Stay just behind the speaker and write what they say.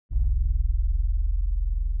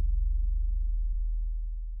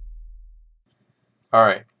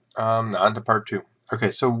Alright, on to part 2.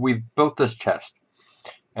 Okay, so we've built this chest,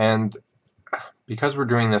 and because we're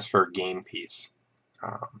doing this for a game piece,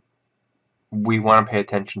 we want to pay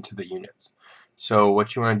attention to the units. So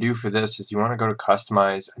what you want to do for this is you want to go to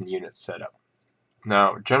Customize and Unit Setup.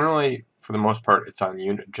 Now, generally, for the most part, it's on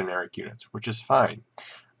generic units, which is fine.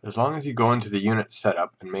 As long as you go into the unit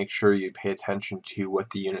setup and make sure you pay attention to what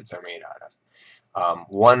the units are made out of.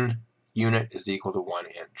 1 unit is equal to 1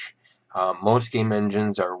 inch. Most game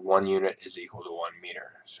engines are 1 unit is equal to 1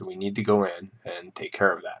 meter. So we need to go in and take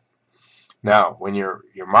care of that. Now, when you're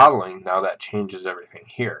modeling, now that changes everything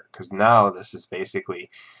here, because now this is basically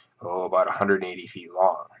about 180 feet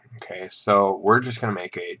long. Okay, so we're just going to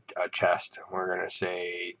make a chest. We're going to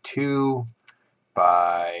say 2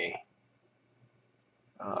 by,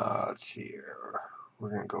 let's see here, we're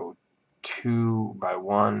going to go 2 by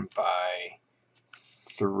 1 by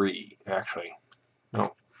 3. Actually,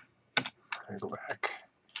 no, I'm going to go back.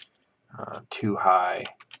 2 high,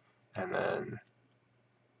 and then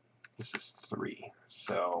this is 3.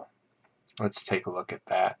 So let's take a look at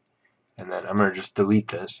that. And then I'm going to just delete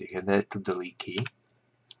this. You can hit the delete key.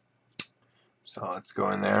 So let's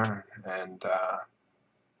go in there and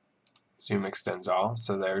zoom extends all.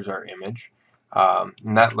 So there's our image.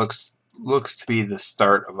 And that looks to be the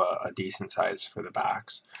start of a decent size for the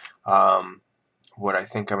box. What I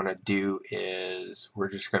think I'm going to do is we're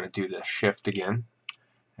just going to do the shift again,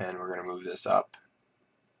 and we're going to move this up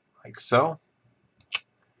like so,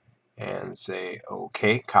 and say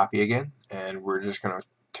OK, copy again, and we're just going to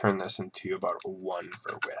turn this into about a 1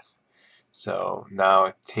 for width. So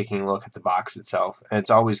now taking a look at the box itself, and it's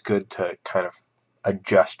always good to kind of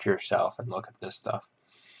adjust yourself and look at this stuff.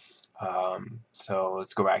 So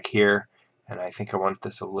let's go back here, and I think I want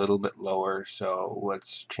this a little bit lower, so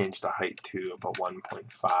let's change the height to about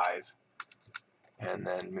 1.5 and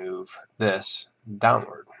then move this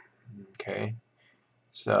downward. Okay,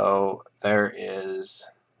 so there's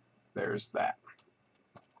that.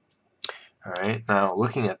 Alright, now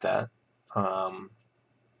looking at that,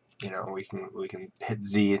 you know, we can hit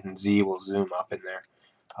Z, and Z will zoom up in there.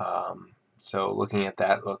 So looking at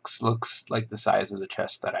that looks like the size of the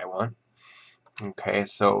chest that I want. Okay,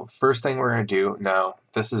 so first thing we're going to do now,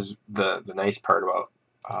 this is the nice part about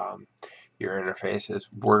your interface, is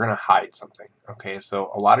we're going to hide something. Okay,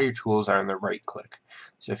 so a lot of your tools are on the right click.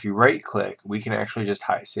 So if you right click, we can actually just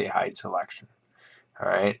say hide selection.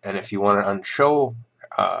 Alright, and if you want to unshow,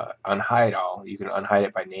 unhide all, you can unhide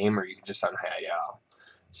it by name, or you can just unhide it all.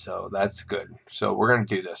 So that's good. So we're going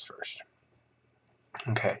to do this first.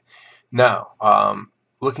 Okay, now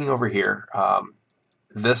looking over here,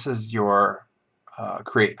 this is your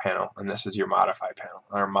create panel, and this is your modify panel.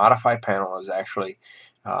 Our modify panel is actually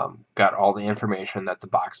got all the information that the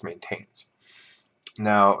box maintains.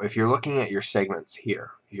 Now if you're looking at your segments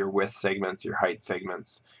here, your width segments, your height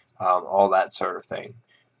segments, all that sort of thing,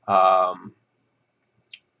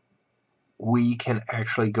 we can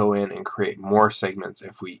actually go in and create more segments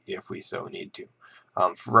if we so need to.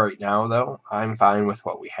 For right now though, I'm fine with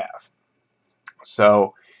what we have.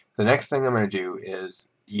 So the next thing I'm going to do is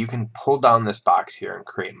you can pull down this box here and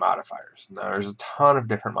create modifiers. Now there's a ton of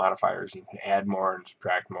different modifiers. You can add more and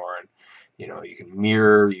subtract more, and you know, you can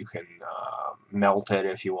mirror, you can melt it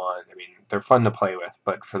if you want. I mean, they're fun to play with,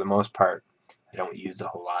 but for the most part I don't use a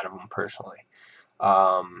whole lot of them personally.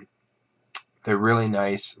 They're really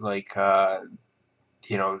nice, like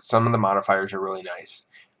you know, some of the modifiers are really nice,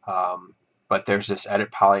 but there's this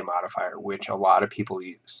edit poly modifier which a lot of people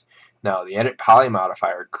use. Now the edit poly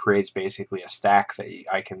modifier creates basically a stack that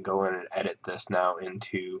I can go in and edit this now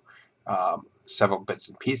into several bits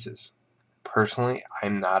and pieces. Personally,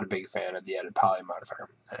 I'm not a big fan of the edit poly modifier.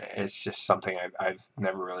 It's just something I've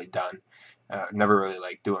never really done, never really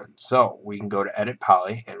liked doing. So we can go to edit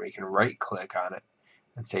poly, and we can right click on it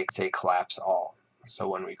and say collapse all. So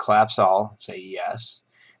when we collapse all, say yes,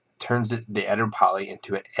 it turns the edit poly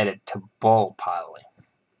into an editable poly.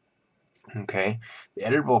 Okay, the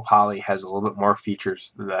editable poly has a little bit more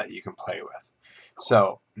features that you can play with.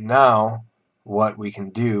 So now what we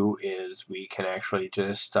can do is we can actually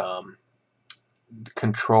just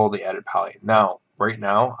control the edit poly. Now, right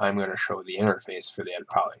now, I'm going to show the interface for the edit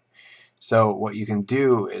poly. So what you can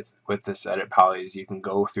do is with this edit poly is you can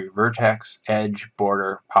go through vertex, edge,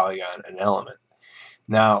 border, polygon, and element.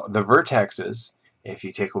 Now the vertexes, if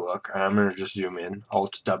you take a look, I'm going to just zoom in,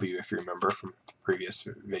 Alt W if you remember from the previous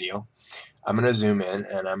video. I'm going to zoom in,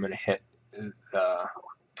 and I'm going to hit the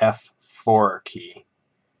F4 key.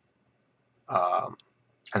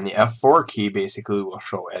 And the F4 key basically will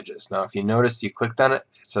show edges. Now if you notice, you clicked on it,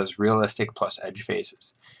 it says realistic plus edge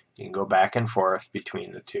faces. You can go back and forth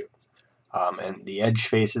between the two. and the edge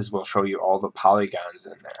faces will show you all the polygons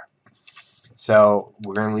in there. So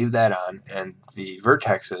we're going to leave that on, and the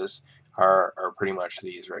vertexes are pretty much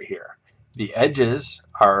these right here. The edges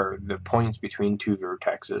are the points between two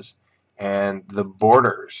vertexes, and the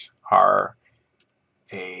borders are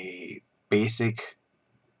a basic,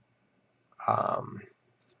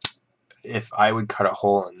 if I would cut a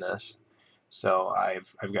hole in this, so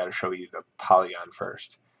I've got to show you the polygon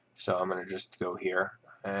first. So I'm going to just go here,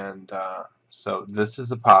 and so this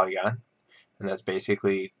is a polygon, and that's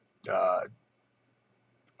basically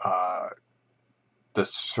the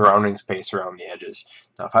surrounding space around the edges.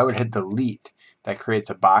 Now if I would hit delete, that creates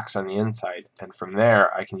a box on the inside, and from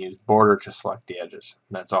there I can use border to select the edges.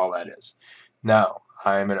 That's all that is. Now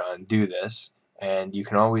I'm going to undo this, and you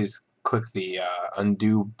can always click the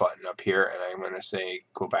undo button up here, and I'm going to say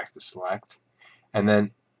go back to select, and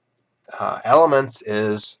then elements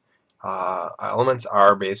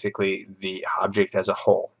are basically the object as a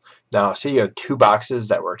whole. Now say you have two boxes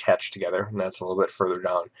that were attached together, and that's a little bit further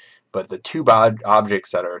down, but the two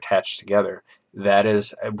objects that are attached together,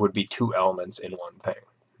 would be two elements in one thing.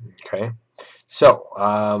 Okay, so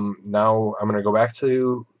now I'm going to go back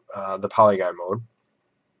to the polygon mode,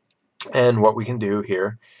 and what we can do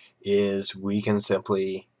here is we can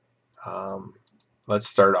simply let's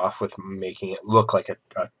start off with making it look like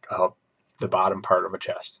the bottom part of a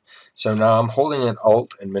chest. So now I'm holding an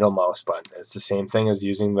Alt and middle mouse button. It's the same thing as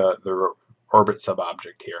using the orbit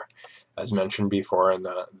subobject here, as mentioned before in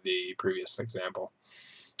the previous example.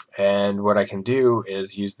 And what I can do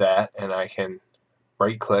is use that, and I can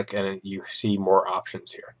right click, and you see more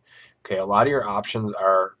options here. Okay, a lot of your options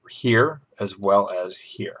are here as well as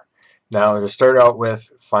here. Now to start out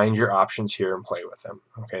with, find your options here and play with them.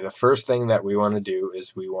 Okay, the first thing that we want to do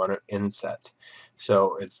is we want to inset.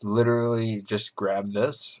 So it's literally just grab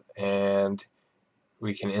this and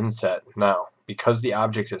we can inset. Now because the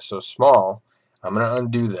object is so small, I'm going to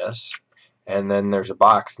undo this, and then there's a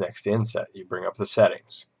box next to inset. You bring up the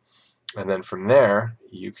settings, and then from there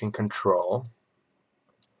you can control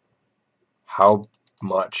how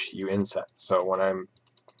much you inset. So when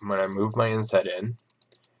I move my inset in,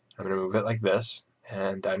 I'm going to move it like this,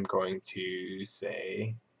 and I'm going to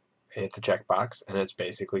say hit the checkbox, and it's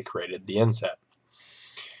basically created the inset.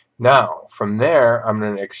 Now from there I'm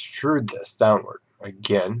going to extrude this downward.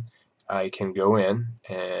 Again, I can go in,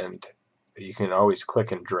 and you can always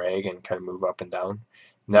click and drag and kind of move up and down.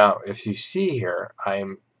 Now if you see here,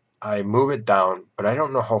 I move it down, but I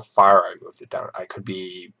don't know how far I moved it down. I could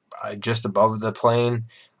be just above the plane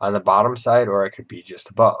on the bottom side, or I could be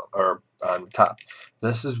just above or on top.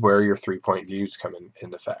 This is where your 3-point views come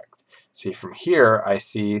in effect. See, from here I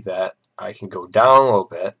see that I can go down a little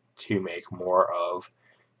bit to make more of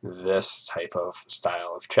this type of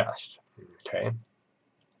style of chest. Okay,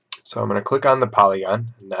 so I'm going to click on the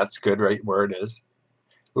polygon, and that's good right where it is.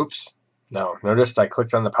 Oops, no, notice I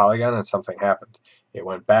clicked on the polygon and something happened. It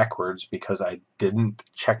went backwards because I didn't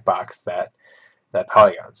checkbox that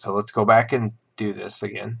polygon. So let's go back and do this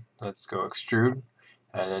again. Let's go extrude,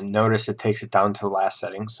 and then notice it takes it down to the last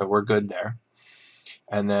setting, so we're good there.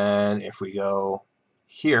 And then if we go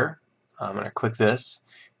here, I'm going to click this,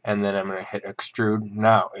 and then I'm going to hit extrude.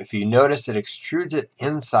 Now if you notice, it extrudes it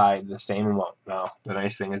inside the same amount. Now the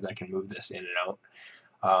nice thing is I can move this in and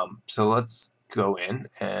out. So let's go in,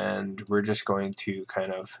 and we're just going to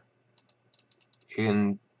kind of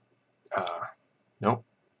nope,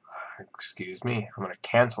 excuse me, I'm going to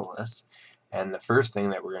cancel this, and the first thing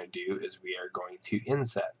that we're going to do is we are going to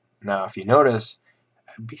inset. Now if you notice,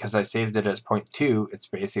 because I saved it as 0.2, it's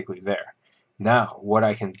basically there. Now what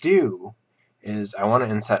I can do is I want to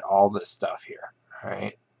inset all this stuff here.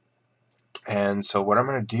 Alright, and so what I'm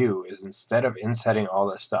going to do is, instead of insetting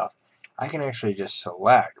all this stuff, I can actually just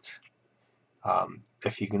select,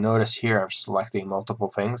 if you can notice here, I'm selecting multiple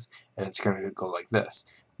things, and it's going to go like this.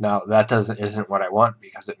 Now that isn't what I want,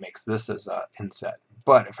 because it makes this as an inset.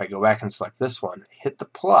 But if I go back and select this one, hit the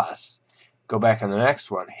plus, go back on the next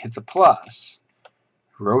one, hit the plus,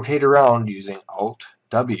 rotate around using Alt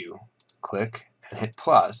W, click and hit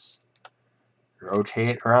plus,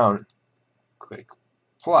 rotate around, click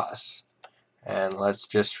plus, and let's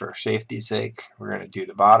just, for safety's sake, we're going to do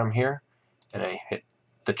the bottom here, and I hit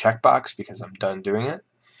the checkbox because I'm done doing it.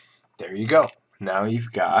 There you go. Now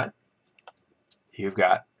you've got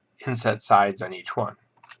inset sides on each one.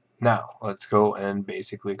 Now let's go and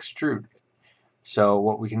basically extrude. So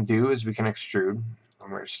what we can do is we can extrude.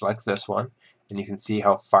 I'm going to select this one, and you can see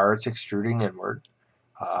how far it's extruding inward.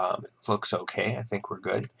 It looks okay. I think we're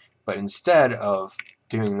good. But instead of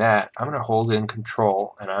doing that, I'm going to hold in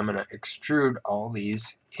Control, and I'm going to extrude all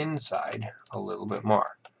these inside a little bit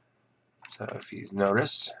more. So if you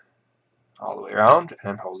notice, all the way around,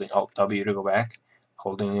 and I'm holding Alt W to go back,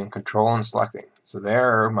 holding in Control and selecting. So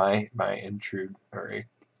there are my intrude, or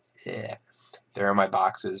yeah, there are my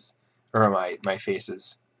boxes, or my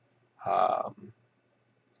faces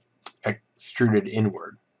extruded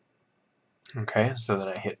inward. Okay, so then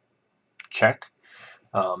I hit check.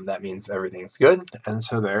 That means everything's good, and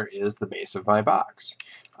so there is the base of my box.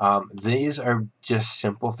 These are just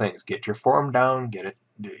simple things. Get your form down, get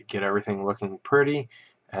everything looking pretty,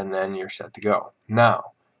 and then you're set to go.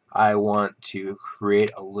 Now, I want to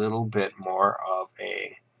create a little bit more of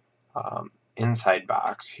a inside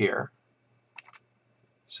box here.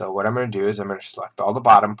 So what I'm going to do is I'm going to select all the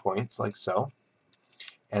bottom points like so,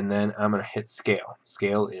 and then I'm going to hit scale.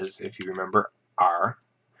 Scale is, if you remember, R.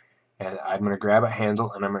 And I'm going to grab a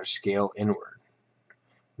handle and I'm going to scale inward.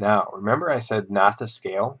 Now, remember I said not to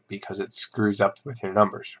scale because it screws up with your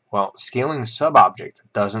numbers. Well, scaling sub-object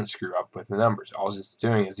doesn't screw up with the numbers. All it's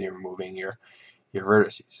doing is you're moving your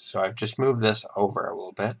vertices. So I've just moved this over a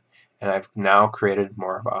little bit, and I've now created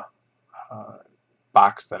more of a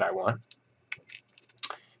box that I want.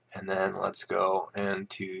 And then let's go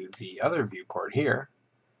into the other viewport here,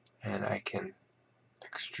 and I can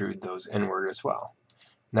extrude those inward as well.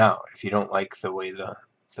 Now, if you don't like the way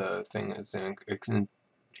the thing is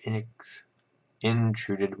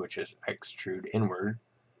intruded, which is extrude inward,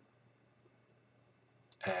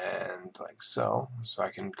 and like so I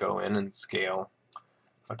can go in and scale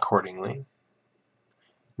accordingly.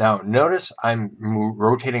 Now, notice I'm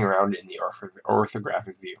rotating around in the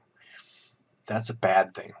orthographic view. That's a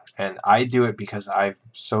bad thing, and I do it because I'm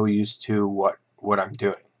so used to what I'm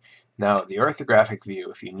doing. Now, the orthographic view,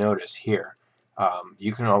 if you notice here,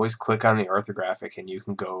 you can always click on the orthographic and you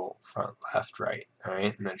can go front, left, right,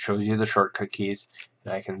 alright, and it shows you the shortcut keys,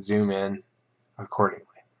 and I can zoom in accordingly.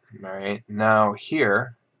 Alright, now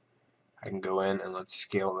here I can go in and let's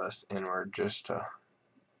scale this inward just to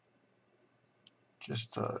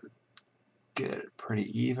get it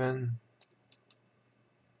pretty even,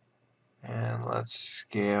 and let's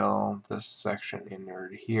scale this section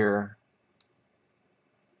inward here,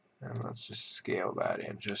 and let's just scale that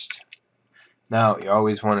in just. Now, you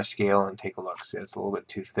always want to scale and take a look. See, it's a little bit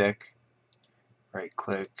too thick. Right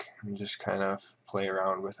click and just kind of play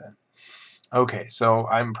around with it. Okay, so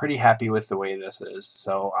I'm pretty happy with the way this is.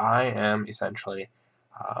 So I am essentially,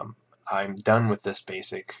 I'm done with this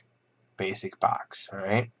basic box,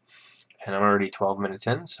 alright? And I'm already 12 minutes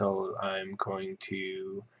in, so I'm going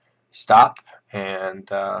to stop, and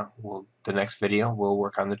the next video we'll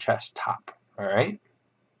work on the chest top, alright?